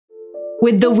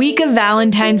With the week of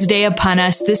Valentine's Day upon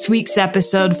us, this week's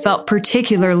episode felt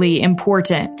particularly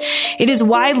important. It is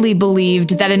widely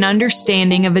believed that an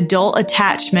understanding of adult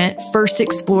attachment, first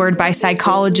explored by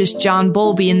psychologist John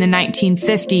Bowlby in the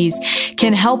 1950s,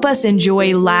 can help us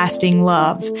enjoy lasting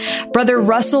love. Brother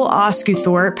Russell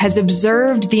Osguthorpe has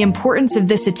observed the importance of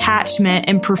this attachment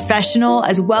in professional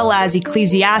as well as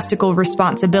ecclesiastical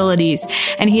responsibilities,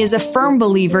 and he is a firm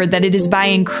believer that it is by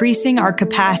increasing our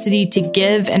capacity to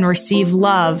give and receive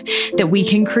love that we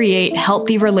can create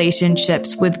healthy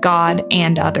relationships with God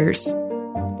and others.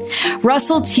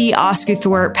 Russell T.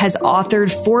 Osguthorpe has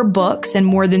authored 4 books and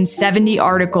more than 70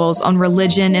 articles on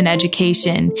religion and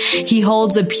education. He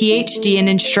holds a PhD in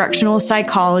instructional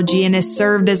psychology and has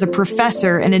served as a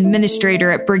professor and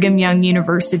administrator at Brigham Young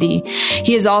University.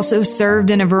 He has also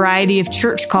served in a variety of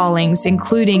church callings,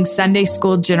 including Sunday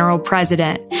School General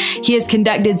President. He has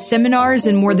conducted seminars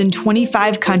in more than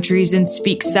 25 countries and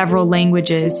speaks several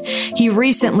languages. He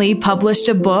recently published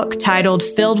a book titled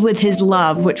Filled with His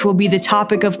Love, which will be the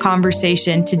topic of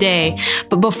conversation today.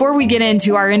 But before we get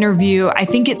into our interview, I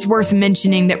think it's worth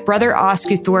mentioning that Brother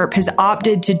Osguthorpe has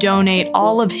opted to donate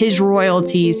all of his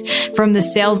royalties from the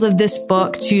sales of this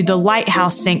book to the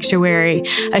Lighthouse Sanctuary,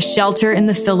 a shelter in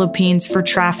the Philippines for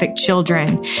trafficked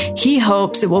children. He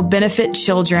hopes it will benefit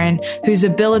children whose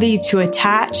ability to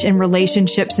attach in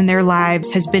relationships in their lives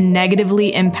has been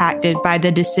negatively impacted by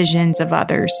the decisions of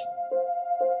others.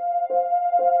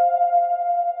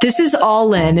 This is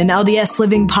All In, an LDS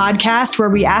Living podcast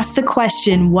where we ask the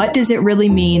question, what does it really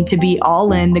mean to be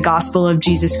all in the gospel of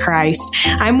Jesus Christ?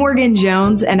 I'm Morgan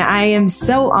Jones, and I am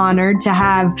so honored to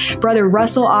have Brother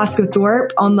Russell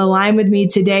Osguthorpe on the line with me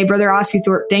today. Brother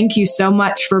Osguthorpe, thank you so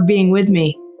much for being with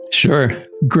me. Sure.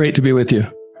 Great to be with you.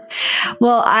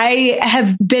 Well, I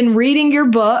have been reading your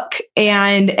book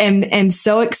and am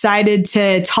so excited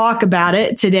to talk about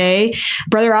it today.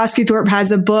 Brother Osguthorpe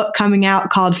has a book coming out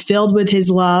called Filled with His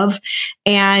Love,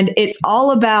 and it's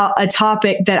all about a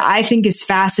topic that I think is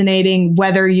fascinating,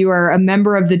 whether you are a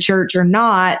member of the church or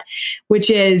not, which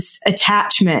is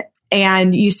attachment.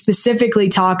 And you specifically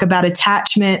talk about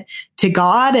attachment to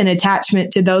God and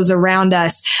attachment to those around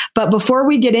us. But before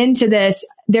we get into this,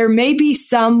 there may be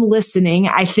some listening,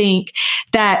 I think,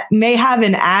 that may have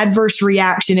an adverse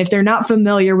reaction. If they're not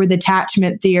familiar with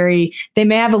attachment theory, they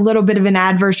may have a little bit of an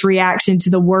adverse reaction to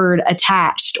the word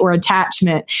attached or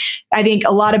attachment. I think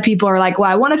a lot of people are like, well,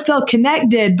 I want to feel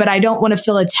connected, but I don't want to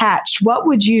feel attached. What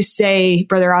would you say,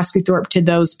 Brother Osguthorpe, to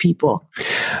those people?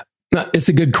 It's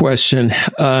a good question.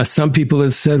 Some people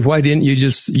have said, why didn't you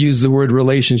just use the word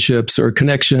relationships or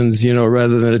connections,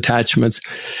 rather than attachments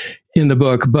in the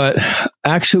book? But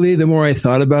actually, the more I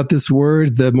thought about this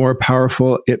word, the more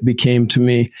powerful it became to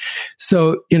me.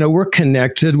 So, we're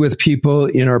connected with people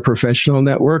in our professional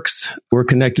networks. We're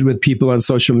connected with people on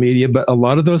social media, but a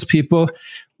lot of those people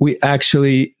we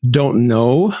actually don't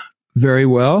know very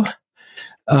well.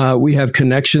 We have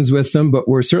connections with them, but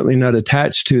we're certainly not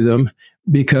attached to them,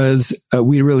 because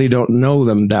we really don't know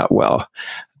them that well.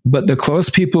 But the close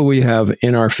people we have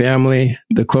in our family,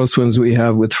 the close ones we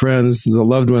have with friends, the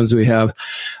loved ones we have,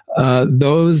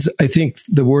 those, I think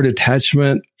the word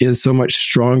attachment is so much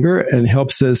stronger and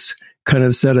helps us kind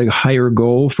of set a higher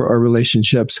goal for our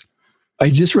relationships. I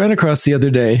just ran across the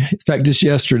other day, in fact, just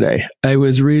yesterday, I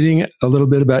was reading a little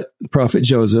bit about Prophet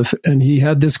Joseph, and he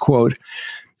had this quote.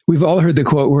 We've all heard the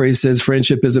quote where he says,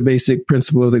 friendship is a basic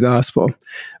principle of the gospel.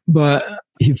 But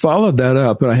he followed that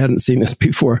up, and I hadn't seen this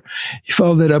before. He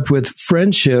followed that up with,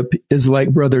 friendship is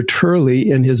like Brother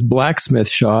Turley in his blacksmith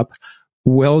shop,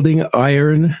 welding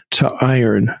iron to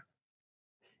iron.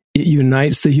 It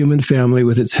unites the human family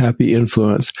with its happy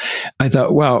influence. I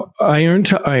thought, wow, iron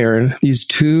to iron, these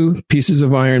two pieces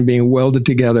of iron being welded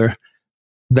together,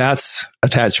 that's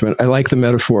attachment. I like the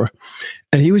metaphor.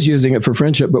 And he was using it for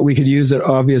friendship, but we could use it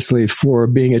obviously for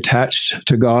being attached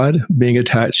to God, being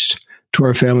attached to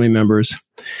our family members.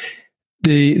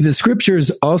 The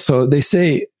scriptures also, they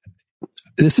say,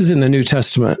 this is in the New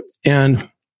Testament, and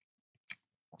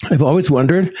I've always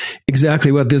wondered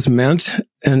exactly what this meant,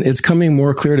 and it's coming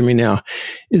more clear to me now.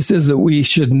 It says that we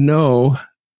should know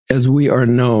as we are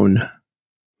known.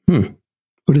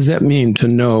 What does that mean, to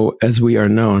know as we are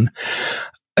known?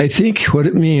 I think what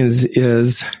it means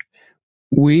is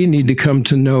we need to come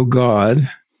to know God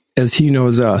as He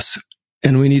knows us,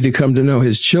 and we need to come to know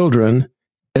His children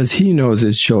as He knows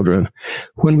His children.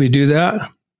 When we do that,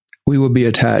 we will be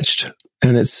attached,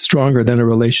 and it's stronger than a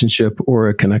relationship or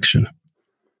a connection.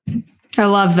 I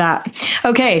love that.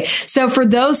 Okay, so for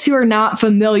those who are not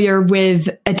familiar with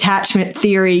attachment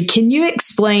theory, can you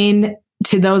explain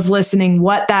to those listening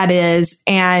what that is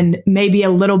and maybe a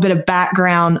little bit of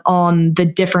background on the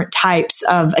different types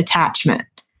of attachment?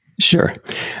 Sure.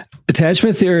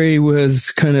 Attachment theory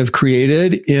was kind of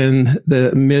created in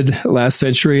the mid last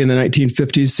century in the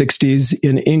 1950s, 60s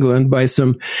in England by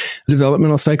some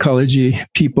developmental psychology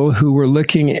people who were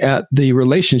looking at the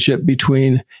relationship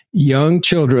between young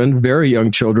children, very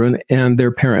young children, and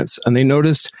their parents. And they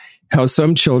noticed how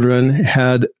some children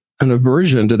had an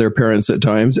aversion to their parents at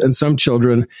times, and some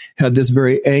children had this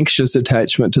very anxious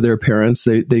attachment to their parents.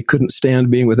 They couldn't stand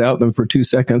being without them for 2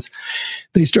 seconds.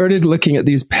 They started looking at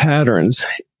these patterns,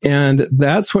 and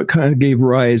that's what kind of gave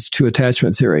rise to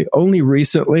attachment theory. Only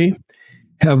recently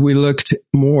have we looked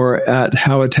more at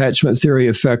how attachment theory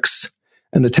affects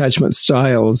and attachment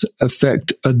styles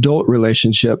affect adult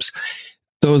relationships.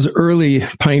 Those early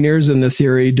pioneers in the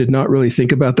theory did not really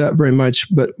think about that very much,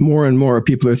 but more and more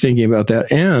people are thinking about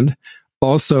that. And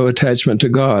also attachment to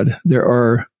God. There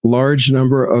are a large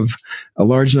number of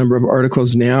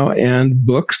articles now and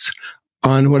books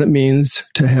on what it means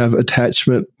to have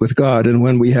attachment with God and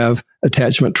when we have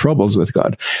attachment troubles with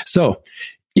God. So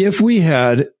if we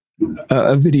had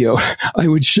a video, I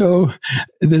would show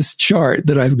this chart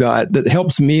that I've got that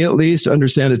helps me at least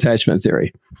understand attachment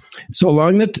theory. So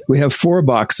we have 4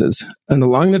 boxes, and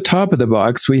along the top of the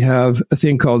box, we have a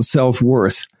thing called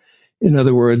self-worth. In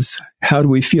other words, how do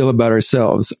we feel about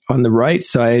ourselves? On the right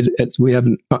side, we have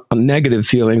negative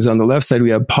feelings. On the left side,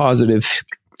 we have positive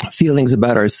feelings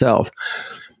about ourselves.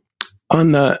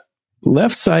 On the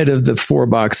left side of the 4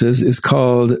 boxes is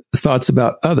called thoughts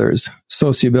about others,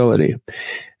 sociability.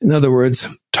 In other words,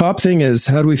 top thing is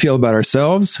how do we feel about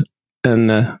ourselves? And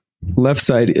the left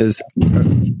side is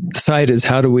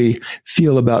how do we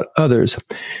feel about others?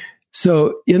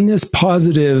 So in this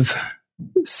positive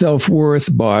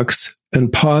self-worth box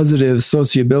and positive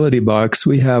sociability box,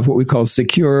 we have what we call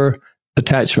secure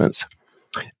attachments.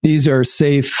 These are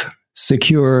safe,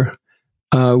 secure.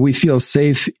 We feel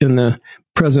safe in the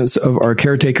presence of our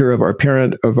caretaker, of our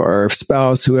parent, of our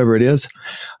spouse, whoever it is.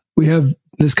 We have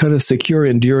this kind of secure,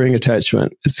 enduring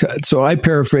attachment. So I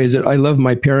paraphrase it. I love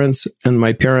my parents and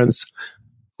my parents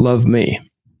love me.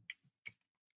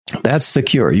 That's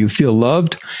secure. You feel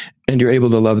loved and you're able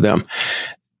to love them.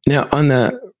 Now,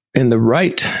 in the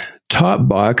right top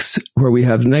box where we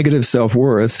have negative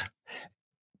self-worth,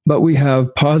 but we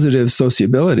have positive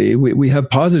sociability, we have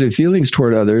positive feelings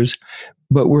toward others,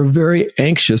 but we're very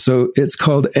anxious. So it's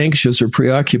called anxious or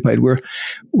preoccupied. We're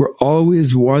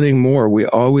always wanting more. We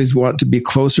always want to be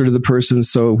closer to the person.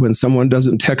 So when someone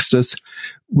doesn't text us,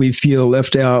 we feel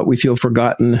left out, we feel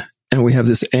forgotten, and we have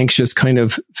this anxious kind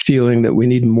of feeling that we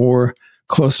need more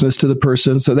closeness to the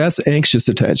person. So that's anxious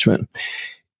attachment.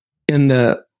 In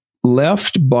the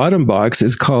left bottom box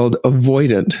is called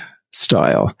avoidant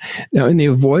style. Now, in the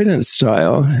avoidant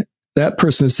style, that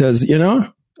person says,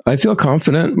 I feel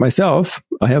confident myself.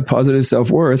 I have positive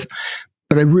self-worth,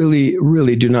 but I really,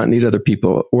 really do not need other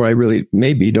people, or I really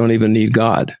maybe don't even need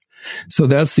God. So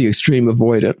that's the extreme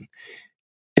avoidant.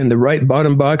 In the right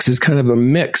bottom box is kind of a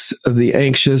mix of the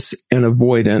anxious and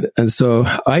avoidant. And so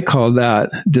I call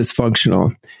that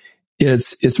dysfunctional.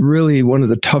 It's really one of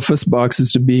the toughest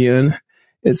boxes to be in.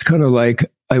 It's kind of like,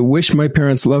 I wish my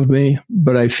parents loved me,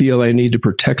 but I feel I need to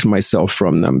protect myself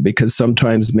from them because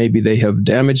sometimes maybe they have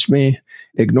damaged me,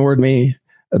 ignored me,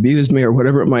 abused me, or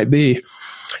whatever it might be.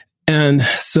 And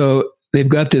so they've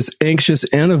got this anxious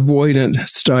and avoidant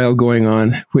style going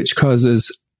on, which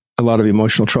causes a lot of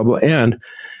emotional trouble and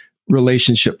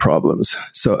relationship problems.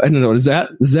 So I don't know, does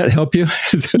that help you?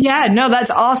 Yeah, no,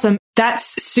 that's awesome.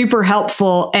 That's super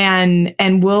helpful. And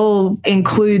we'll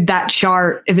include that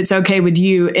chart, if it's okay with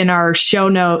you, in our show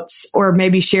notes, or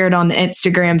maybe share it on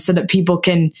Instagram so that people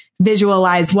can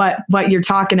visualize what you're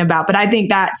talking about. But I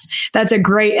think that's a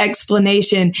great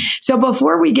explanation. So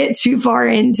before we get too far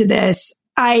into this,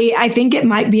 I think it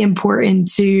might be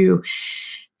important to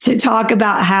talk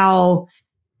about how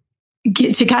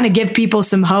to kind of give people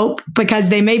some hope, because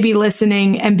they may be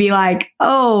listening and be like,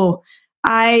 oh,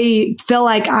 I feel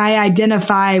like I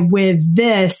identify with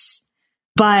this,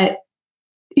 but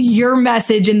your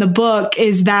message in the book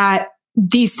is that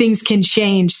these things can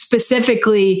change.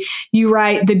 Specifically, you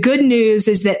write, the good news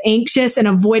is that anxious and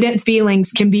avoidant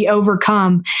feelings can be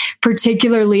overcome,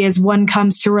 particularly as one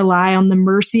comes to rely on the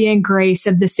mercy and grace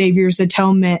of the Savior's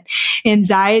atonement.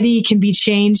 Anxiety can be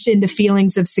changed into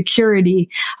feelings of security.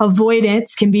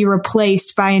 Avoidance can be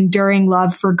replaced by enduring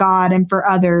love for God and for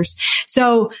others.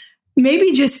 So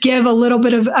maybe just give a little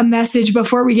bit of a message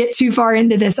before we get too far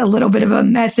into this, a little bit of a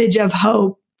message of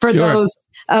hope for those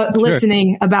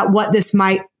listening about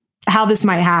how this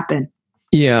might happen.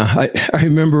 Yeah, I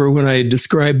remember when I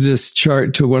described this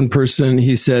chart to one person,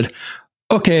 he said,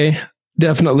 okay,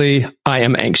 definitely, I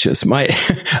am anxious. I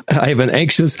have an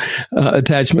anxious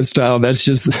attachment style. That's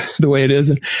just the way it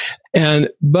is.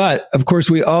 But of course,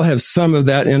 we all have some of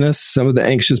that in us, some of the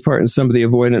anxious part and some of the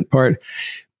avoidant part.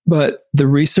 But the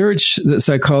research that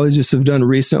psychologists have done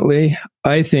recently,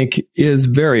 I think, is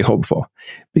very hopeful,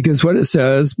 because what it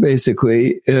says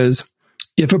basically is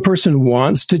if a person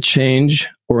wants to change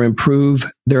or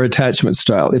improve their attachment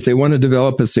style, if they want to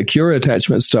develop a secure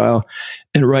attachment style,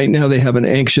 and right now they have an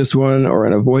anxious one or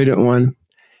an avoidant one,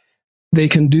 they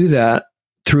can do that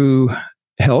through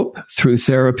help, through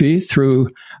therapy,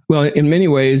 well, in many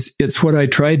ways, it's what I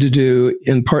tried to do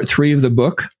in part 3 of the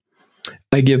book.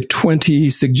 I give 20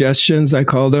 suggestions, I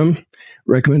call them,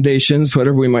 recommendations,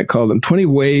 whatever we might call them, 20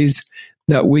 ways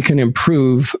that we can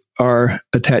improve our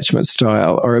attachment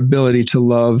style, our ability to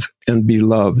love and be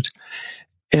loved.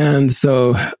 And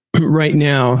so right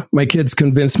now, my kids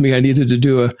convinced me I needed to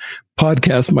do a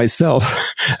podcast myself.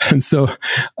 And so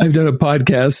I've done a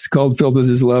podcast called Filled with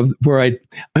His Love, where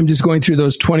I'm just going through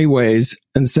those 20 ways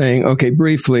and saying, okay,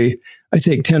 briefly, I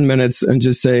take 10 minutes and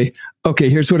just say, okay,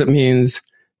 here's what it means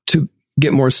to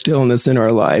get more stillness in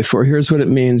our life, or here's what it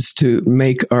means to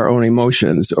make our own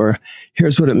emotions, or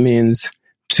here's what it means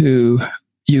to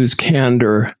use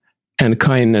candor and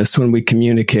kindness when we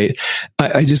communicate.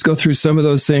 I just go through some of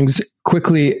those things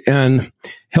quickly and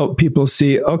help people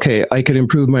see, okay, I could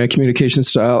improve my communication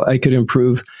style. I could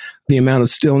improve the amount of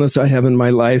stillness I have in my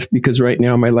life, because right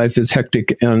now my life is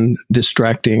hectic and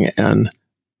distracting and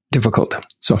difficult.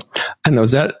 So I don't know,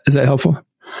 is that helpful?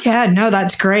 Yeah, no,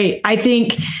 that's great. I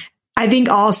think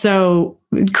also,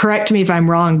 correct me if I'm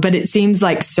wrong, but it seems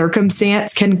like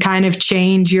circumstance can kind of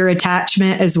change your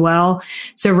attachment as well.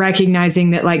 So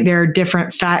recognizing that like there are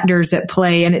different factors at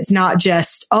play, and it's not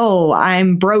just, oh,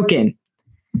 I'm broken.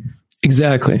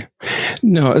 Exactly.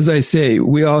 No, as I say,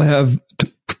 we all have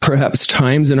perhaps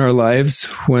times in our lives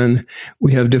when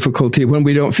we have difficulty, when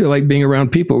we don't feel like being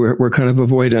around people. We're kind of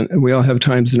avoidant. And we all have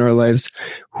times in our lives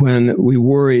when we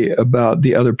worry about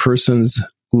the other person's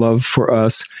love for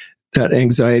us. That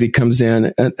anxiety comes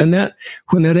in, and that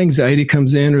when that anxiety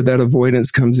comes in or that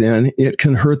avoidance comes in, it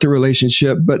can hurt the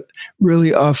relationship, but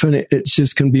really often it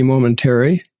just can be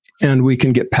momentary, and we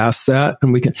can get past that.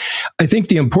 And I think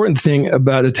the important thing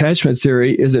about attachment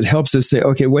theory is it helps us say,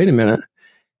 okay, wait a minute,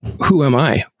 who am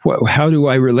I? How do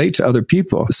I relate to other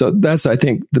people? So that's, I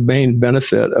think, the main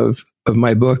benefit of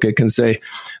my book. It can say,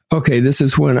 okay, this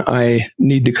is when I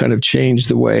need to kind of change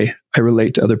the way I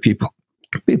relate to other people.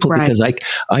 Right. Because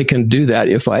I can do that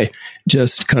if I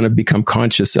just kind of become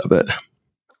conscious of it.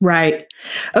 Right.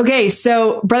 Okay.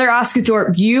 So Brother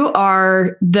Osguthorpe, you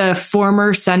are the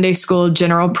former Sunday school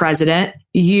general president.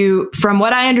 From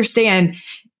what I understand,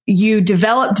 you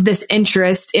developed this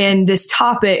interest in this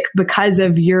topic because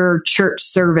of your church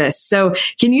service. So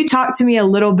can you talk to me a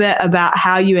little bit about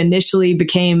how you initially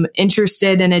became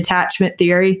interested in attachment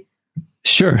theory?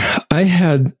 Sure. I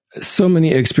had so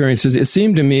many experiences. It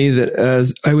seemed to me that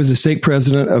as I was a stake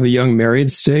president of a young married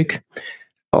stake,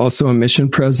 also a mission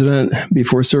president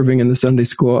before serving in the Sunday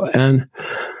school. And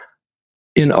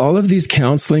in all of these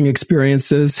counseling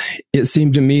experiences, it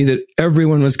seemed to me that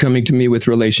everyone was coming to me with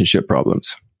relationship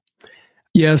problems.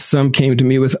 Yes, some came to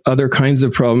me with other kinds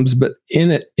of problems, but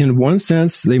in one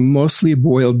sense, they mostly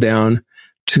boiled down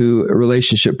to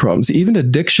relationship problems. Even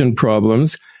addiction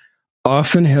problems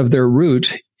often have their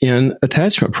root in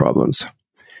attachment problems.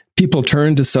 People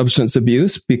turn to substance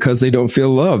abuse because they don't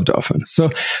feel loved often. So,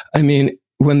 I mean,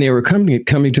 when they were coming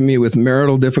to me with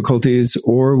marital difficulties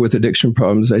or with addiction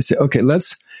problems, I say, okay,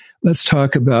 let's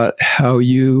talk about how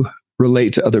you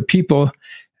relate to other people.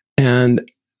 And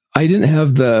I didn't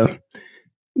have the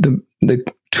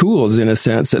tools, in a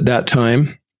sense, at that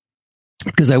time,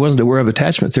 because I wasn't aware of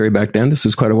attachment theory back then. This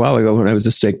was quite a while ago when I was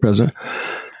a stake president.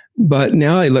 But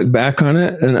now I look back on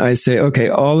it and I say, okay,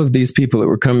 all of these people that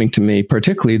were coming to me,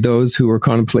 particularly those who were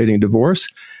contemplating divorce,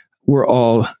 were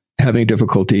all having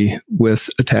difficulty with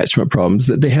attachment problems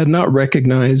that they had not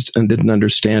recognized and didn't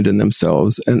understand in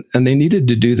themselves. And they needed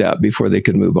to do that before they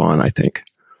could move on, I think.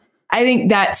 I think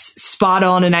that's spot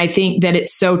on. And I think that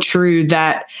it's so true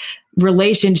that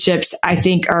relationships, I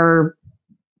think, are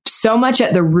so much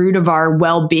at the root of our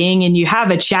well-being. And you have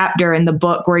a chapter in the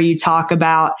book where you talk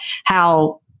about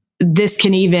how this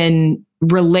can even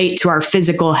relate to our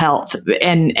physical health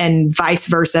and vice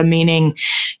versa, meaning,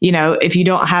 if you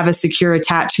don't have a secure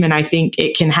attachment, I think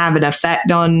it can have an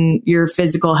effect on your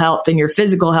physical health, and your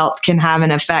physical health can have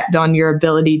an effect on your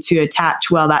ability to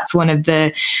attach well. That's one of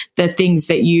the things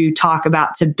that you talk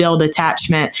about to build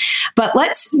attachment. But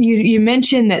you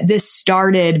mentioned that this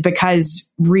started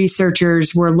because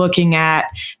researchers were looking at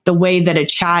the way that a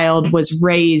child was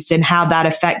raised and how that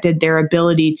affected their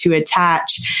ability to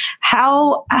attach.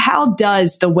 How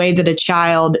does the way that a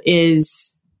child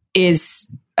is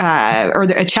or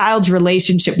a child's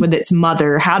relationship with its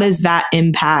mother, how does that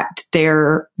impact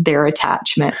their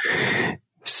attachment?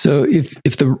 So if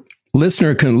the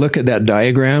listener can look at that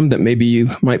diagram that maybe you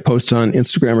might post on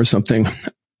Instagram or something,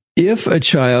 if a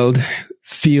child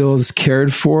feels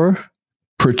cared for,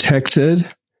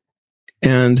 protected,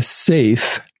 and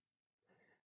safe,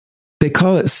 they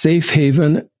call it safe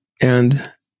haven and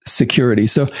security.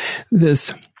 So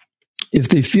if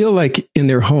they feel like in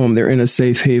their home, they're in a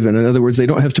safe haven, in other words, they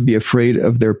don't have to be afraid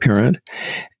of their parent,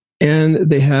 and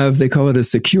they call it a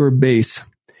secure base.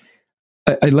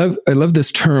 I love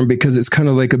this term because it's kind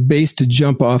of like a base to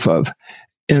jump off of.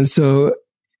 And so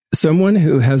someone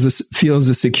who feels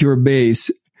a secure base,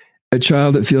 a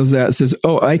child that feels that says,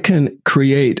 "Oh, I can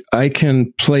create, I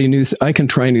can play I can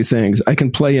try new things, I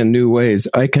can play in new ways,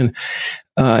 I can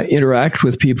interact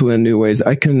with people in new ways,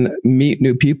 I can meet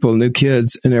new people, new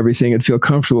kids, and everything, and feel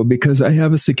comfortable because I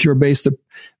have a secure base."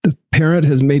 The parent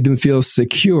has made them feel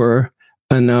secure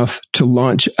enough to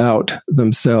launch out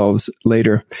themselves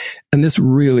later, and this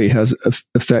really has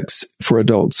effects for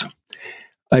adults.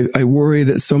 I worry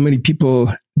that so many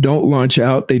people don't launch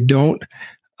out. They don't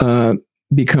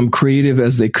become creative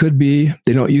as they could be.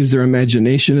 They don't use their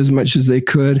imagination as much as they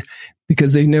could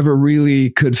because they never really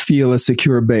could feel a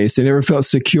secure base. They never felt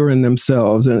secure in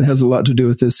themselves. And it has a lot to do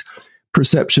with this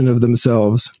perception of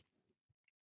themselves.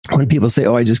 When people say,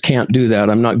 "Oh, I just can't do that,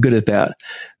 I'm not good at that,"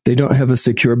 they don't have a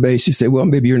secure base. You say, "Well,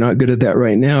 maybe you're not good at that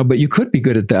right now, but you could be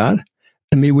good at that.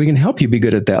 And maybe we can help you be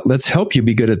good at that. Let's help you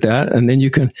be good at that." And then you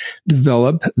can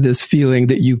develop this feeling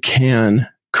that you can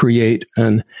create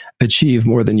and achieve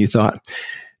more than you thought.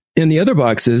 In the other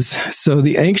boxes, so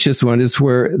the anxious one is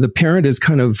where the parent is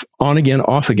kind of on again,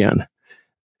 off again.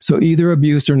 So either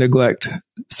abuse or neglect,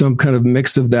 some kind of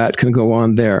mix of that can go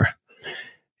on there.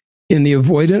 In the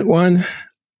avoidant one,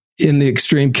 in the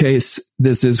extreme case,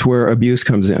 this is where abuse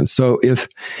comes in. So if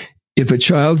a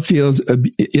child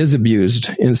is abused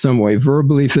in some way,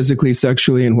 verbally, physically,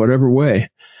 sexually, in whatever way,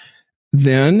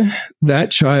 then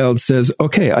that child says,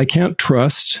 "Okay, I can't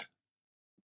trust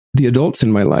the adults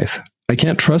in my life. I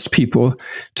can't trust people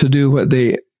to do what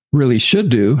they really should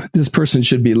do. This person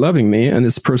should be loving me, and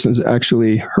this person's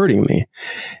actually hurting me."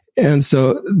 And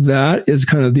so that is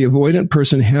kind of the avoidant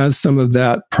person has some of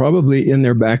that probably in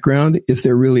their background if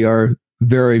they really are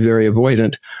very, very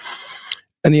avoidant.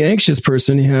 And the anxious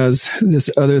person has this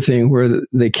other thing where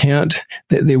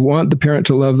they want the parent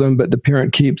to love them, but the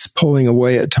parent keeps pulling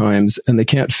away at times and they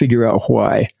can't figure out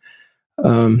why.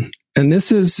 And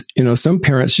this is, some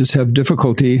parents just have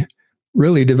difficulty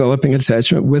really developing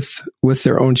attachment with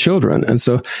their own children. And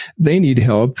so they need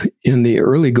help in the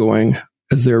early going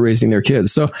as they're raising their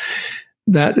kids. So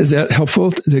is that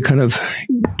helpful to kind of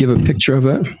give a picture of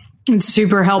it? It's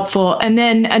super helpful. And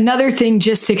then another thing,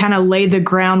 just to kind of lay the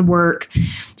groundwork.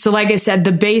 So like I said,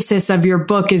 the basis of your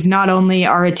book is not only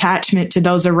our attachment to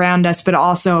those around us, but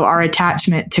also our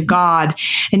attachment to God.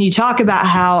 And you talk about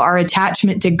how our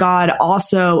attachment to God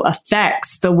also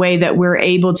affects the way that we're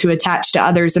able to attach to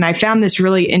others. And I found this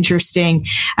really interesting.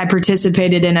 I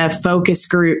participated in a focus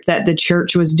group that the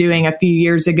church was doing a few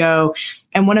years ago.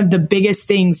 And one of the biggest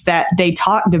things that they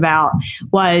talked about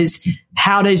was,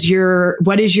 what is your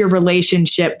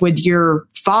relationship with your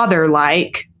father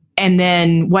like? And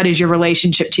then what is your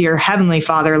relationship to your heavenly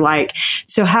Father like?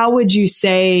 So how would you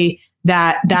say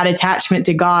that attachment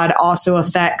to God also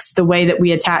affects the way that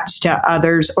we attach to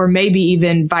others, or maybe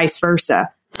even vice versa?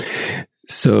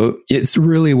 So it's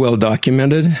really well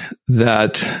documented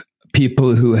that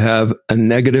people who have a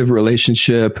negative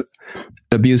relationship,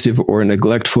 abusive or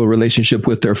neglectful relationship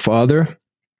with their father,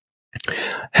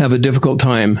 have a difficult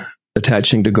time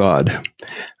attaching to God.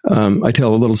 I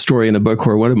tell a little story in the book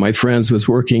where one of my friends was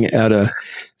working at a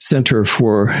center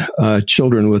for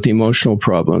children with emotional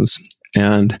problems.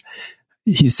 And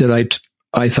he said,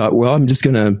 I thought, well, I'm just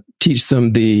going to teach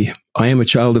them the "I Am a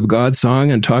Child of God" song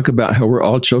and talk about how we're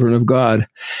all children of God.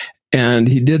 And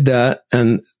he did that.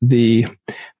 And the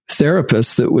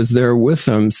therapist that was there with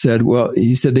them said,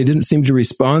 he said they didn't seem to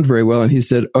respond very well. And he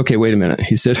said, "Okay, wait a minute."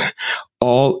 He said,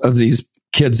 "All of these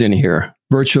kids in here,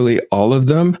 virtually all of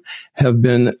them, have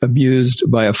been abused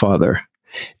by a father.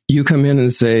 You come in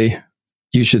and say,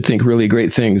 you should think really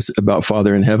great things about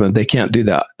Father in heaven. They can't do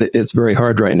that. It's very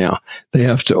hard right now. They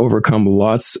have to overcome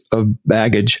lots of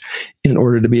baggage in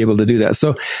order to be able to do that.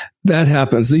 So that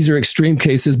happens. These are extreme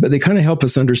cases, but they kind of help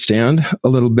us understand a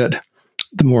little bit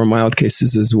the more mild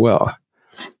cases as well.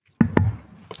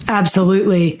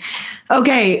 Absolutely.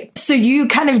 Okay. So you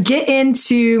kind of get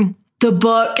into the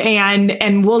book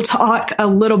and we'll talk a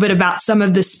little bit about some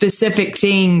of the specific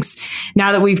things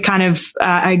now that we've kind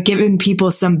of given people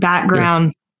some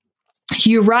background. Yeah.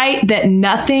 You write that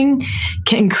nothing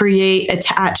can create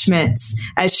attachments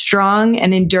as strong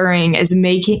and enduring as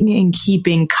making and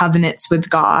keeping covenants with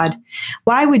God.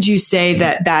 Why would you say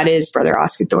that is, Brother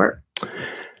Osguthorpe?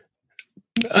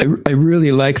 I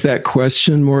really like that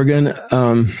question, Morgan.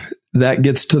 That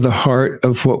gets to the heart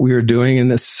of what we are doing in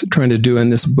this, trying to do in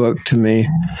this book to me.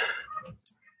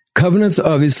 Covenants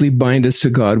obviously bind us to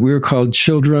God. We are called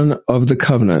children of the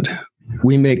covenant.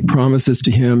 We make promises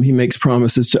to Him. He makes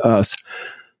promises to us.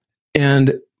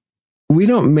 And we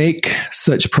don't make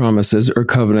such promises or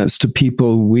covenants to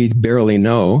people we barely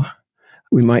know.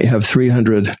 We might have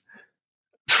 300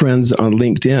 friends on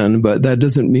LinkedIn, but that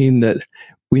doesn't mean that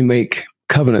we make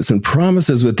covenants and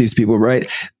promises with these people, right?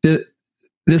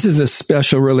 This is a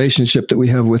special relationship that we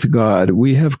have with God.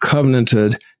 We have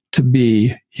covenanted to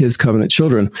be His covenant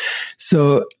children.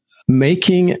 So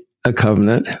making a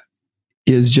covenant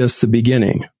is just the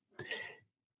beginning.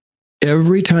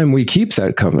 Every time we keep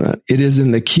that covenant, it is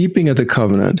in the keeping of the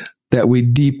covenant that we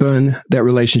deepen that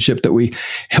relationship, that we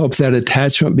help that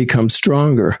attachment become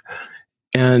stronger.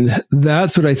 And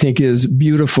that's what I think is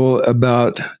beautiful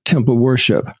about temple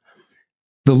worship.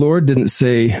 The Lord didn't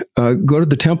say, go to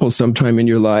the temple sometime in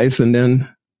your life and then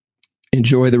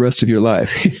enjoy the rest of your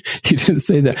life. He didn't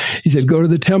say that. He said, go to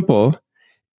the temple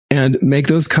and make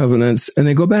those covenants and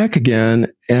then go back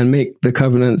again and make the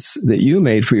covenants that you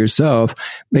made for yourself,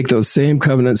 make those same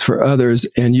covenants for others,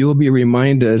 and you'll be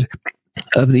reminded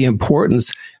of the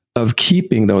importance of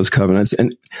keeping those covenants.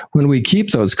 And when we keep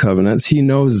those covenants, He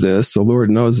knows this, the Lord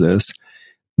knows this,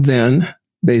 then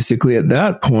basically, at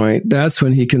that point, that's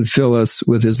when He can fill us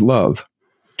with His love.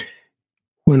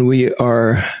 When we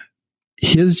are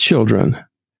His children,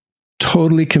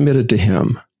 totally committed to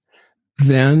Him,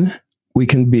 then we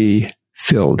can be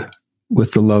filled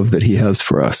with the love that He has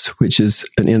for us, which is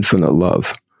an infinite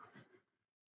love.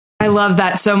 I love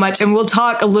that so much. And we'll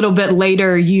talk a little bit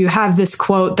later. You have this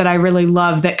quote that I really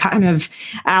love that kind of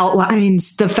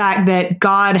outlines the fact that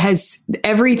God has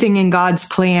everything in God's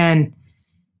plan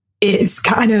is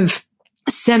kind of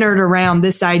centered around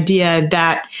this idea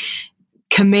that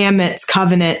commandments,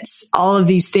 covenants, all of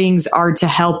these things are to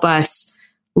help us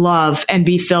love and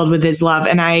be filled with His love.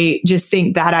 And I just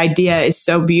think that idea is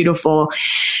so beautiful.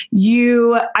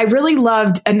 I really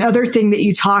loved another thing that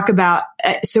you talk about.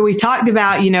 So we've talked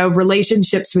about,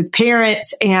 relationships with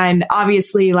parents, and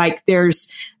obviously like there's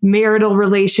marital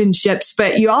relationships,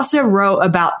 but you also wrote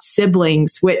about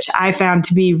siblings, which I found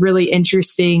to be really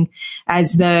interesting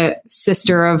as the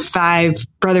sister of 5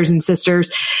 brothers and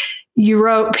sisters. You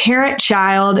wrote,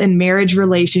 parent-child and marriage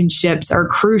relationships are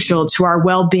crucial to our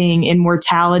well-being in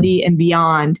mortality and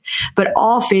beyond, but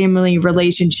all family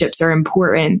relationships are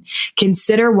important.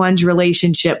 Consider one's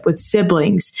relationship with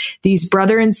siblings. These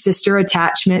brother and sister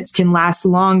attachments can last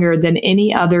longer than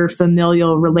any other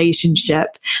familial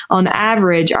relationship. On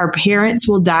average, our parents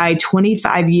will die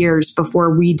 25 years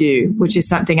before we do, which is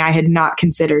something I had not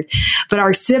considered. But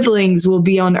our siblings will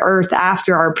be on earth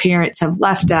after our parents have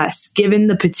left us. Given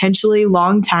the potentially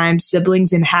long time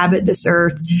siblings inhabit this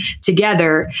earth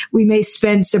together, we may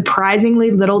spend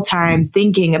surprisingly little time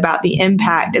thinking about the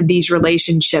impact of these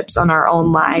relationships on our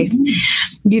own life.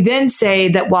 You then say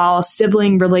that while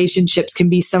sibling relationships can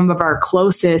be some of our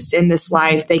closest in this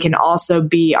life, they can also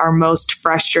be our most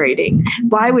frustrating.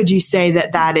 Why would you say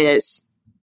that is?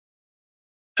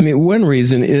 I mean, one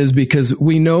reason is because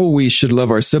we know we should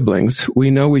love our siblings. We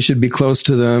know we should be close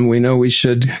to them. We know we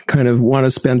should kind of want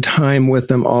to spend time with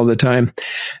them all the time,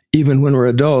 even when we're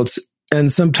adults.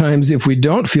 And sometimes if we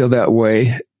don't feel that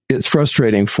way, it's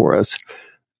frustrating for us.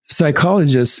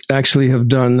 Psychologists actually have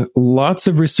done lots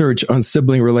of research on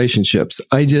sibling relationships.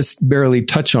 I just barely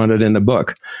touch on it in the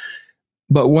book.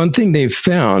 But one thing they've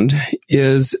found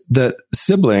is that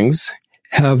siblings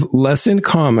have less in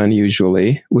common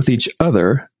usually with each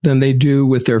other than they do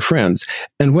with their friends.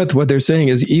 And what they're saying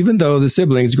is, even though the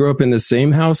siblings grow up in the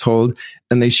same household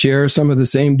and they share some of the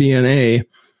same DNA,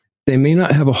 they may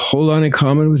not have a whole lot in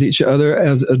common with each other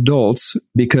as adults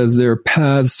because their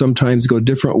paths sometimes go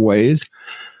different ways.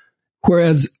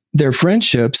 Whereas their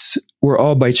friendships were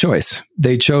all by choice.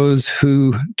 They chose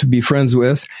who to be friends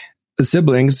with. the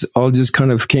siblings all just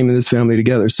kind of came in this family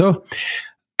together. So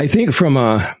I think from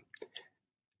a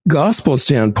gospel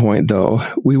standpoint, though,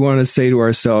 we want to say to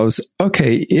ourselves,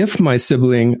 okay, if my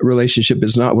sibling relationship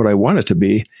is not what I want it to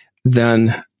be,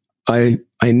 then I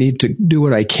need to do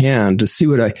what I can to see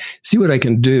what I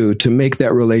can do to make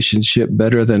that relationship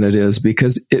better than it is,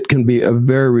 because it can be a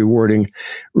very rewarding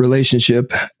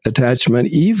relationship attachment,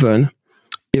 even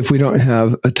if we don't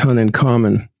have a ton in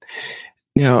common.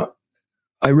 Now,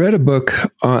 I read a book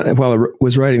while I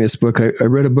was writing this book. I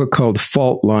read a book called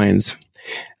Fault Lines.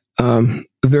 A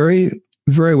very,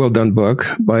 very well done book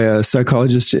by a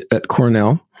psychologist at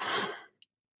Cornell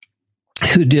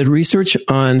who did research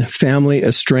on family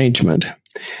estrangement.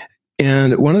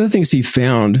 And one of the things he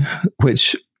found,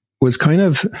 which was kind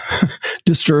of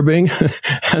disturbing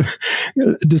and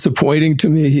disappointing to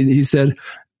me, he said,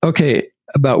 okay,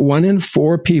 about 1 in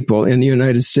 4 people in the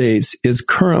United States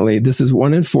this is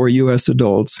 1 in 4 U.S.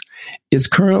 adults, is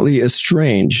currently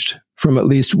estranged from at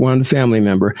least one family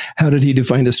member. How did he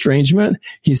define estrangement?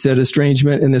 He said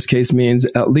estrangement in this case means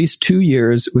at least 2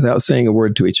 years without saying a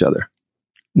word to each other.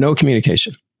 No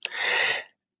communication.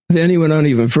 Then he went on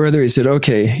even further. He said,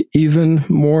 okay, even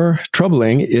more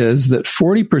troubling is that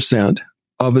 40%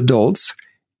 of adults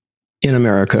in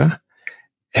America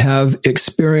have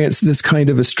experienced this kind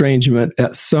of estrangement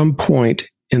at some point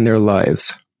in their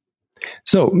lives.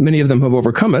 So many of them have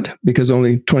overcome it because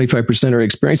only 25% are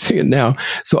experiencing it now.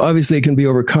 So obviously it can be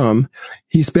overcome.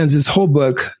 He spends his whole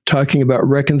book talking about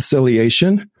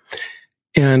reconciliation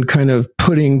and kind of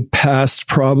putting past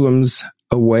problems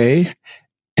away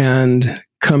and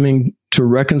coming to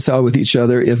reconcile with each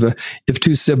other. If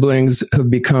two siblings have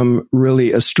become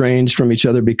really estranged from each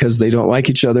other because they don't like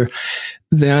each other,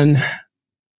 then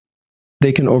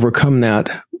they can overcome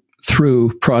that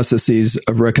through processes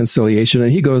of reconciliation.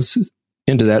 And he goes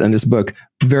into that in this book.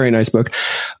 Very nice book.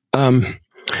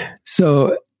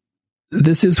 So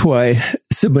this is why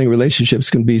sibling relationships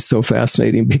can be so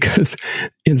fascinating, because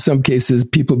in some cases,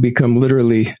 people become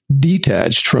literally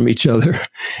detached from each other.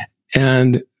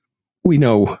 And we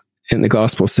know in the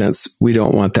gospel sense, we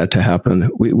don't want that to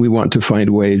happen. We want to find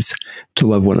ways to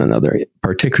love one another,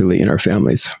 particularly in our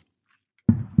families.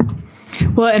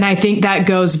 Well, and I think that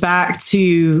goes back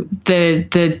to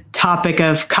the topic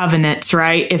of covenants,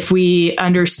 right? If we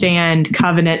understand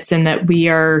covenants and that we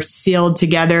are sealed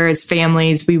together as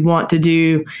families, we want to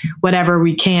do whatever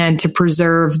we can to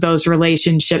preserve those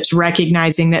relationships,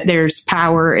 recognizing that there's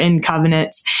power in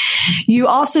covenants. You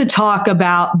also talk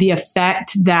about the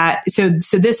effect that, so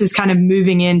this is kind of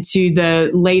moving into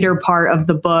the later part of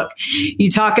the book.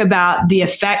 You talk about the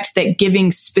effect that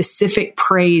giving specific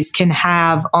praise can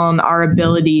have on our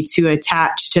ability to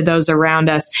attach to those around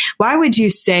us. Why would you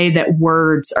say that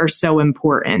words are so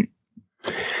important?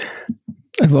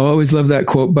 I've always loved that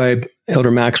quote by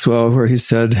Elder Maxwell, where he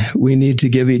said, we need to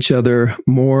give each other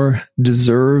more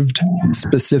deserved,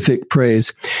 specific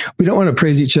praise. We don't want to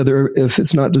praise each other if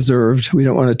it's not deserved. We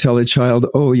don't want to tell a child,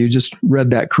 oh, you just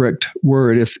read that correct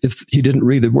word if he didn't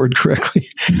read the word correctly.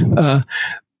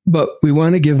 But we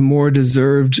want to give more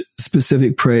deserved,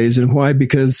 specific praise. And why?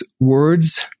 Because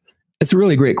words, it's a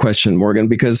really great question, Morgan,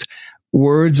 because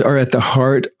words are at the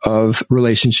heart of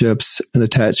relationships and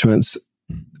attachments.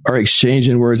 Our exchange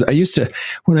in words. I used to,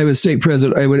 when I was stake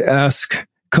president, I would ask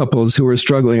couples who were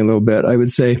struggling a little bit, I would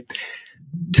say,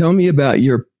 tell me about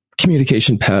your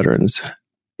communication patterns.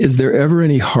 Is there ever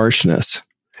any harshness?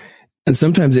 And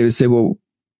sometimes they would say, well,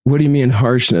 what do you mean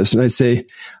harshness? And I'd say,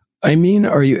 I mean,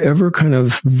 are you ever kind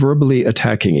of verbally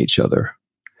attacking each other?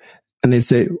 And they'd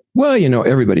say, well,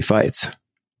 everybody fights.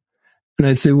 And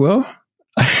I'd say, well,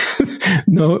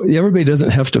 no, everybody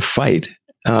doesn't have to fight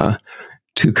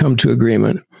to come to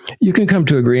agreement. You can come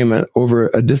to agreement over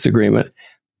a disagreement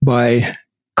by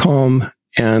calm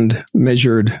and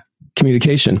measured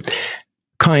communication,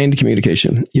 kind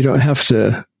communication. You don't have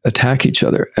to attack each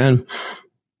other. And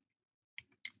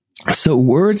so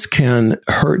words can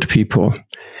hurt people.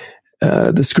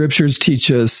 The scriptures teach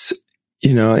us,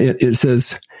 it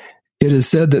says, it is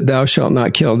said that thou shalt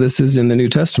not kill. This is in the New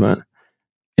Testament.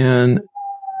 And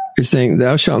you're saying,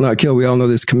 thou shalt not kill. We all know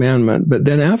this commandment. But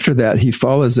then after that, he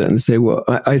follows it and say, well,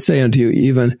 I say unto you,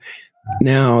 even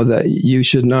now that you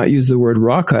should not use the word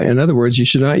raka. In other words, you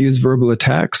should not use verbal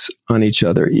attacks on each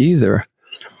other either.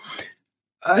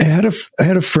 I had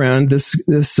a friend, this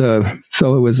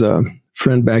fellow was a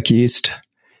friend back east,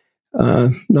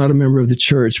 not a member of the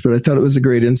church, but I thought it was a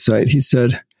great insight. He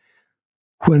said,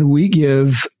 when we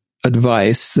give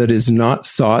advice that is not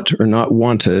sought or not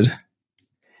wanted,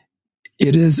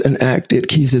 it is an act,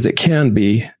 he says it can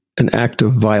be an act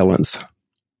of violence.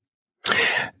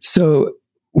 So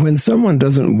when someone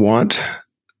doesn't want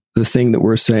the thing that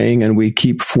we're saying and we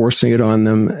keep forcing it on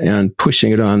them and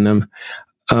pushing it on them,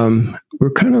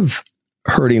 we're kind of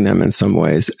hurting them in some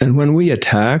ways. And when we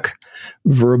attack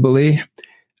verbally,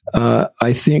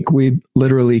 I think we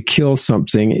literally kill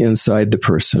something inside the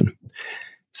person.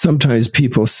 Sometimes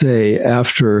people say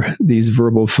after these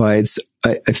verbal fights,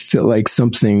 I feel like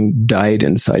something died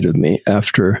inside of me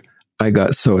after I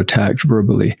got so attacked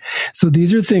verbally. So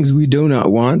these are things we do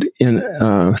not want in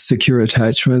secure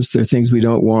attachments. They're things we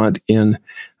don't want in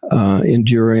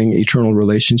enduring eternal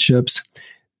relationships.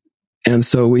 And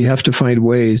so we have to find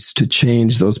ways to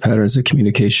change those patterns of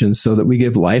communication so that we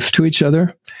give life to each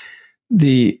other.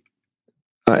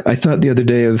 I thought the other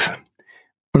day of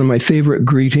one of my favorite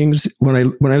greetings. When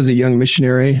I was a young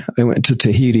missionary, I went to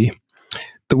Tahiti.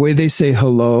 The way they say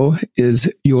hello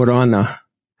is yorana,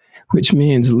 which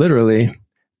means literally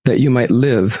that you might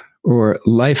live, or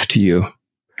life to you.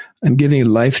 I'm giving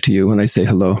life to you when I say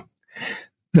hello.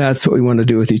 That's what we want to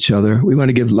do with each other. We want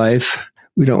to give life.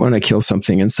 We don't want to kill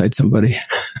something inside somebody.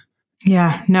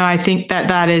 Yeah, no, I think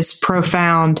that is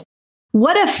profound.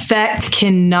 What effect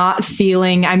can not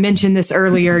feeling, I mentioned this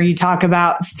earlier, you talk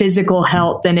about physical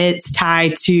health and it's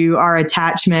tied to our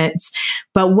attachments,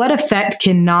 but what effect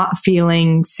can not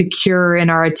feeling secure in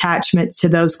our attachments to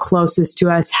those closest to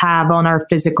us have on our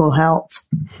physical health?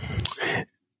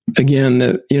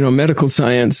 Again, medical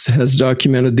science has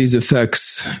documented these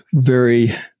effects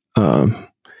very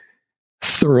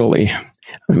thoroughly,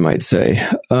 I might say.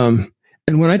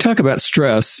 And when I talk about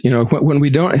stress, when we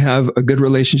don't have a good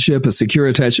relationship, a secure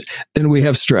attachment, then we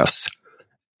have stress.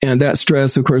 And that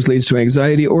stress, of course, leads to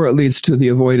anxiety, or it leads to the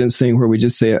avoidance thing where we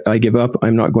just say, I give up,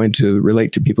 I'm not going to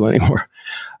relate to people anymore.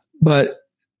 But,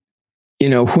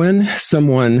 when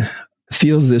someone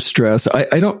feels this stress,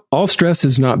 all stress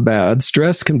is not bad.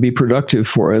 Stress can be productive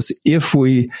for us if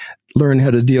we learn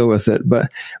how to deal with it.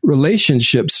 But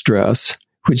relationship stress,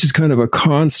 which is kind of a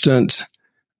constant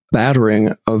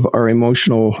battering of our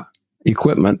emotional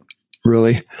equipment,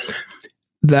 really,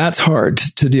 that's hard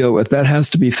to deal with. That has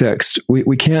to be fixed.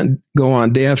 We can't go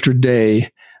on day after day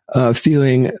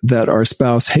feeling that our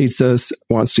spouse hates us,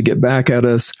 wants to get back at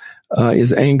us,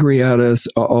 is angry at us,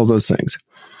 all those things.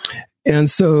 And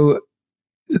so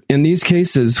in these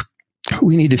cases,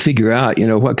 we need to figure out,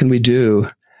 what can we do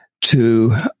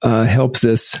to help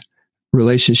this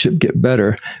relationship get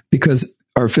better? Because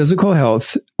our physical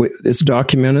health, it's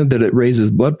documented that it raises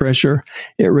blood pressure,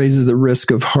 it raises the risk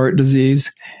of heart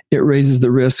disease, it raises the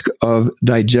risk of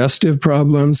digestive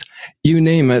problems. You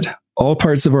name it, all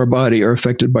parts of our body are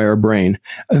affected by our brain.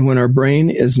 And when our brain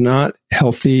is not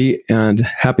healthy and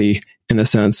happy, in a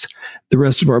sense, the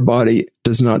rest of our body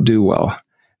does not do well.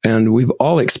 And we've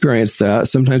all experienced that.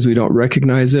 Sometimes we don't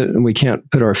recognize it and we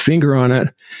can't put our finger on it,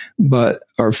 but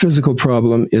our physical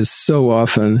problem is so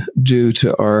often due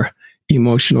to our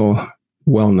emotional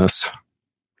wellness.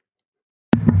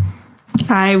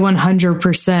 I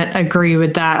 100% agree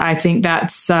with that. I think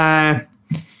I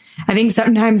think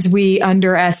sometimes we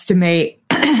underestimate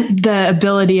the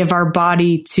ability of our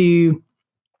body to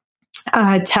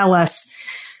tell us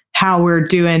how we're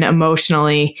doing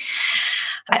emotionally.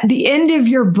 At the end of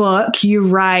your book, you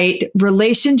write,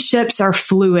 relationships are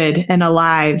fluid and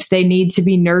alive. They need to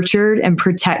be nurtured and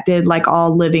protected like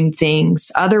all living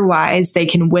things. Otherwise, they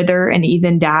can wither and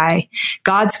even die.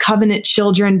 God's covenant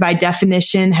children, by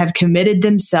definition, have committed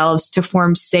themselves to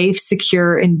form safe,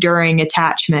 secure, enduring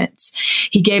attachments.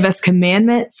 He gave us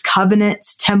commandments,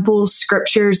 covenants, temples,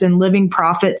 scriptures, and living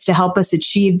prophets to help us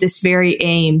achieve this very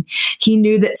aim. He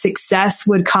knew that success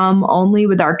would come only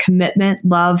with our commitment,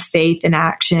 love, faith, and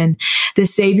action. The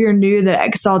Savior knew that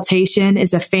exaltation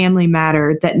is a family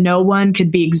matter, that no one could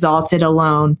be exalted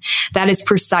alone. That is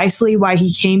precisely why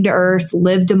he came to earth,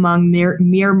 lived among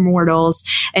mere mortals,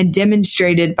 and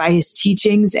demonstrated by his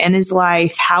teachings and his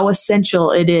life how essential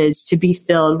it is to be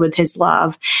filled with his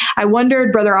love. I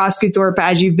wondered, Brother Osguthorpe,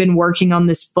 as you've been working on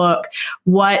this book,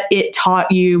 what it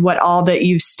taught you, what all that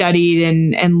you've studied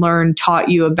and learned taught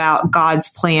you about God's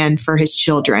plan for his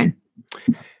children.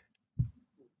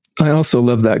 I also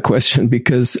love that question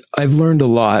because I've learned a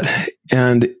lot,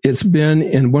 and it's been,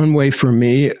 in one way for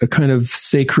me, a kind of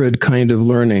sacred kind of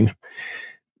learning,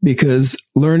 because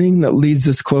learning that leads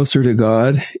us closer to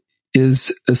God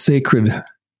is a sacred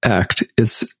act.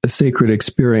 It's a sacred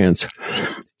experience.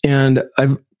 And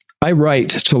I write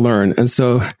to learn. And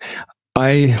so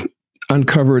I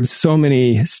uncovered so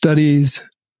many studies,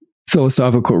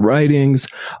 philosophical writings,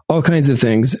 all kinds of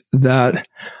things that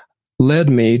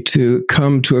led me to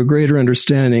come to a greater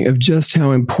understanding of just how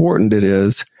important it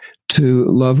is to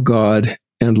love God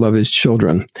and love his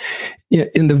children.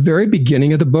 In the very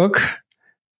beginning of the book,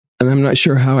 and I'm not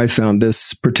sure how I found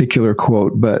this particular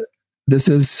quote, but this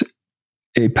is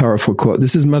a powerful quote.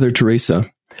 This is Mother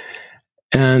Teresa.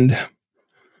 And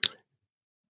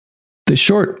the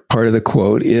short part of the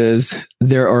quote is,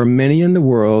 there are many in the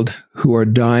world who are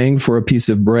dying for a piece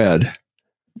of bread,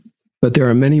 but there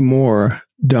are many more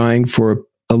dying for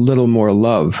a little more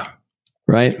love,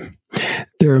 right?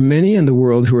 There are many in the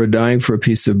world who are dying for a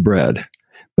piece of bread,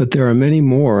 but there are many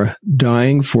more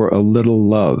dying for a little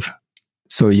love.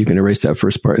 So you can erase that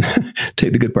first part,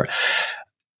 take the good part.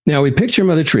 Now we picture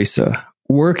Mother Teresa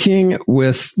working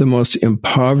with the most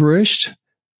impoverished,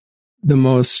 the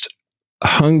most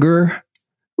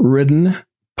hunger-ridden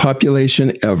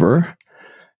population ever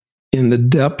in the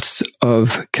depths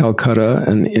of Calcutta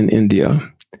and in India.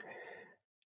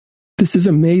 This is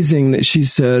amazing that she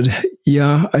said,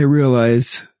 yeah, I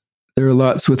realize there are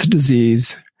lots with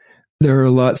disease, there are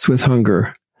lots with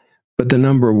hunger, but the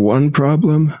number one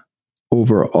problem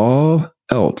over all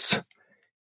else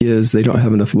is they don't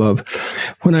have enough love.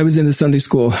 When I was in the Sunday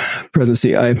school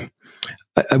presidency,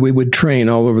 we would train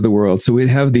all over the world. So we'd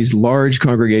have these large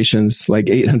congregations, like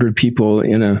 800 people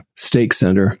in a stake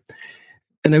center.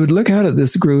 And I would look out at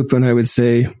this group and I would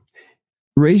say,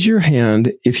 raise your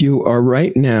hand if you are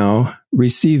right now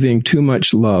receiving too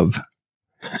much love.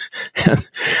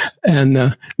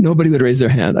 and nobody would raise their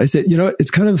hand. I said,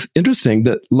 it's kind of interesting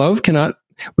that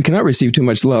we cannot receive too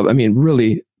much love. I mean,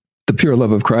 really, the pure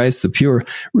love of Christ, the pure,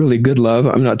 really good love.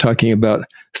 I'm not talking about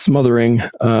smothering,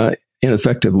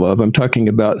 ineffective love. I'm talking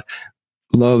about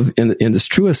love in its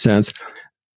truest sense.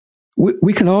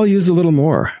 We can all use a little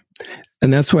more.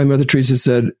 And that's why Mother Teresa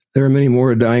said, there are many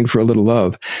more dying for a little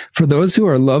love. For those who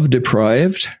are love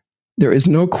deprived, there is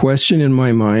no question in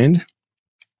my mind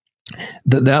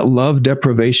that love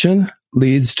deprivation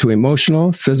leads to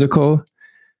emotional, physical,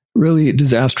 really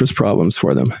disastrous problems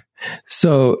for them.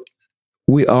 So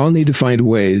we all need to find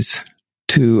ways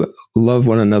to love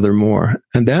one another more.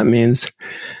 And that means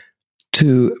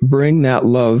to bring that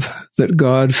love that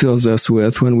God fills us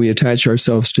with when we attach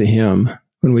ourselves to Him,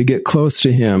 when we get close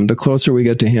to Him. The closer we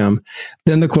get to Him,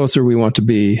 then the closer we want to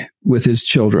be with His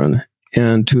children,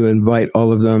 and to invite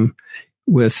all of them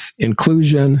with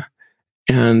inclusion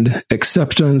and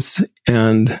acceptance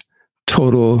and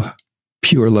total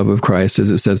pure love of Christ, as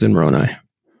it says in Moroni.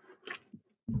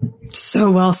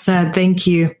 So well said. Thank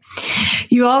you.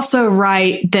 You also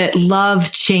write that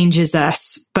love changes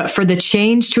us, but for the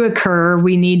change to occur,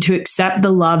 we need to accept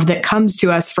the love that comes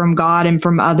to us from God and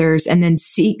from others, and then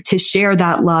seek to share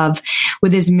that love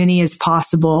with as many as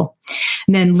possible.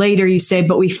 And then later you say,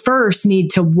 but we first need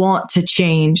to want to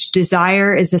change.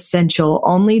 Desire is essential.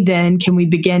 Only then can we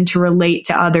begin to relate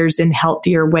to others in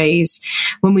healthier ways.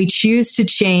 When we choose to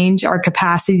change, our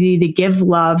capacity to give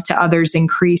love to others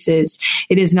increases.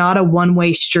 It is not a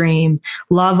one-way stream.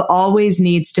 Love always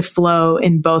needs to flow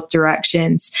in both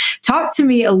directions. Talk to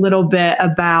me a little bit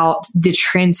about the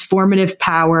transformative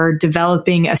power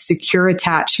developing a secure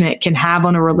attachment can have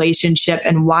on a relationship,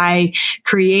 and why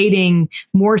creating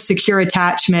more secure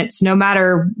attachments, no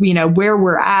matter, where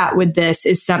we're at with this,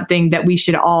 is something that we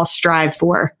should all strive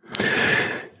for.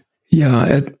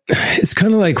 Yeah, it's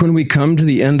kind of like when we come to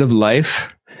the end of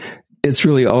life, it's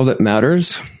really all that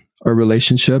matters, our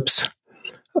relationships.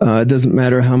 It doesn't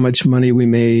matter how much money we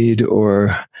made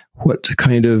or what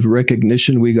kind of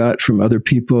recognition we got from other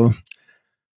people.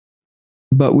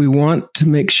 But we want to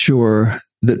make sure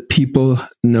that people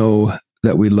know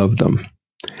that we love them.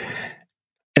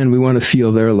 And we want to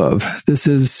feel their love. This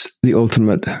is the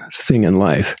ultimate thing in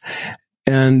life.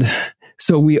 And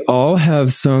so we all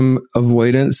have some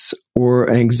avoidance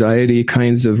or anxiety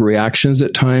kinds of reactions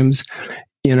at times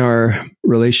in our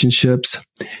relationships.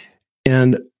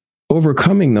 And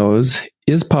overcoming those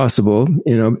is possible,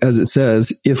 as it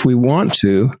says, if we want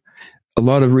to. A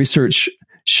lot of research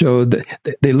showed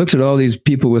that they looked at all these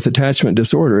people with attachment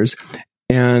disorders,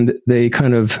 and they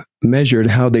kind of measured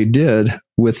how they did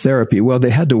with therapy. Well, they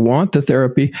had to want the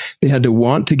therapy, they had to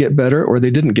want to get better, or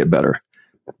they didn't get better.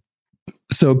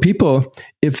 So people,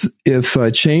 if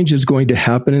change is going to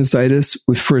happen inside us,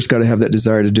 we've first got to have that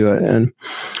desire to do it. And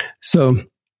so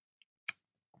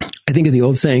I think of the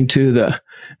old saying too, that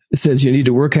it says you need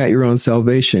to work out your own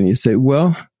salvation. You say,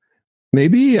 well,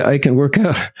 maybe I can work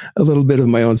out a little bit of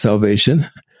my own salvation,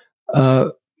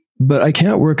 but I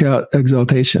can't work out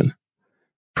exaltation.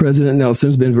 President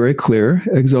Nelson's been very clear,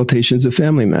 exaltation is a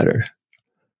family matter.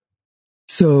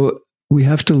 So we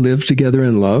have to live together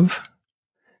in love.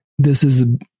 This is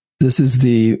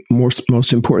the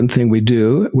most important thing we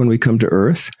do when we come to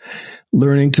earth,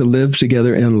 learning to live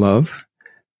together in love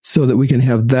so that we can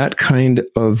have that kind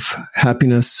of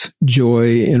happiness,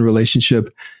 joy in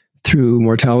relationship through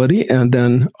mortality and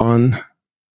then on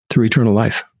through eternal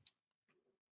life.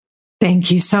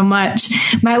 Thank you so much.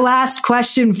 My last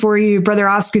question for you, Brother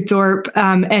Osguthorpe,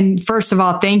 and first of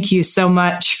all, thank you so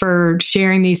much for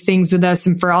sharing these things with us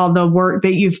and for all the work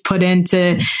that you've put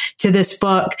into this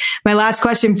book. My last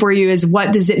question for you is,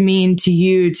 what does it mean to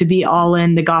you to be all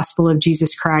in the gospel of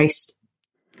Jesus Christ?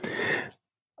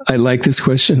 I like this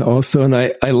question also, and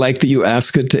I like that you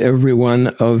ask it to every one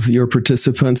of your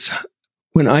participants.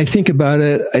 When I think about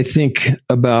it, I think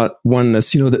about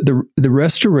oneness. You know, the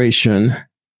restoration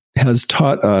has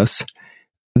taught us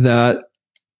that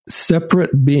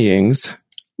separate beings,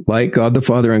 like God the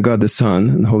Father and God the Son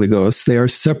and the Holy Ghost, they are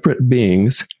separate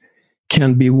beings,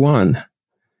 can be one.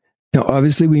 Now,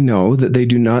 obviously, we know that they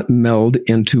do not meld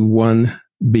into one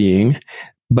being,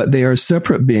 but they are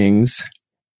separate beings.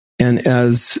 And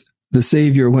as the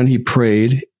Savior, when he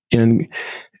prayed in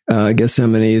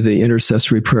Gethsemane, the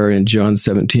intercessory prayer in John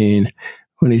 17,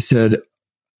 when he said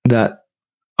that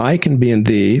I can be in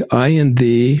thee, I in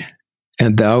thee,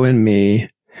 and thou in me,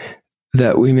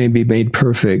 that we may be made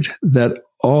perfect, that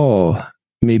all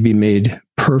may be made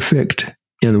perfect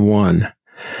in one.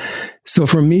 So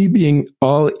for me, being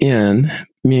all in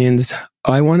means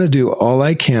I want to do all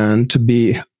I can to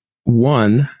be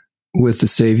one with the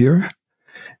Savior,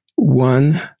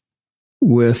 one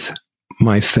with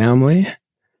my family,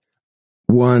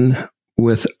 one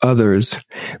with others.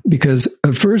 Because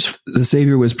at first the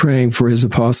Savior was praying for his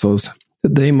apostles,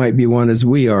 that they might be one as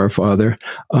we are, Father,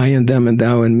 I and them and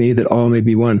thou and me, that all may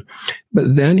be one.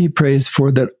 But then he prays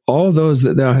for that all those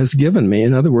that thou hast given me,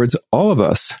 in other words, all of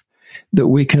us, that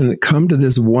we can come to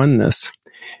this oneness.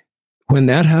 When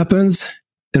that happens,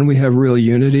 then we have real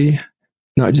unity,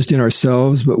 not just in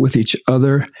ourselves, but with each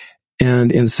other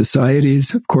and in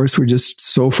societies. Of course, we're just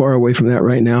so far away from that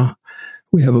right now.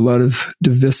 We have a lot of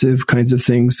divisive kinds of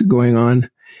things going on.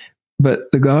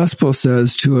 But the gospel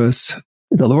says to us,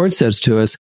 the Lord says to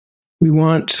us, we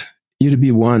want you to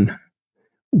be one.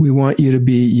 We want you to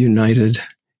be united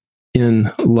in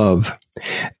love.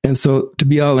 And so to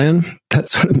be all in,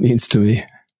 that's what it means to me.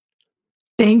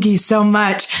 Thank you so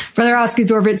much. Brother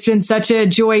Osguthorpe, it's been such a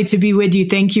joy to be with you.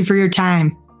 Thank you for your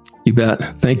time. You bet.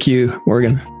 Thank you,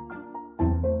 Morgan.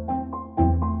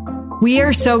 We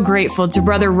are so grateful to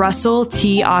Brother Russell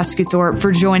T. Osguthorpe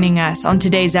for joining us on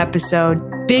today's episode.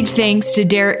 Big thanks to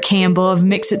Derek Campbell of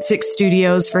Mix It 6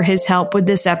 Studios for his help with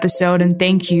this episode, and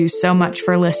thank you so much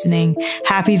for listening.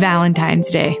 Happy Valentine's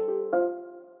Day.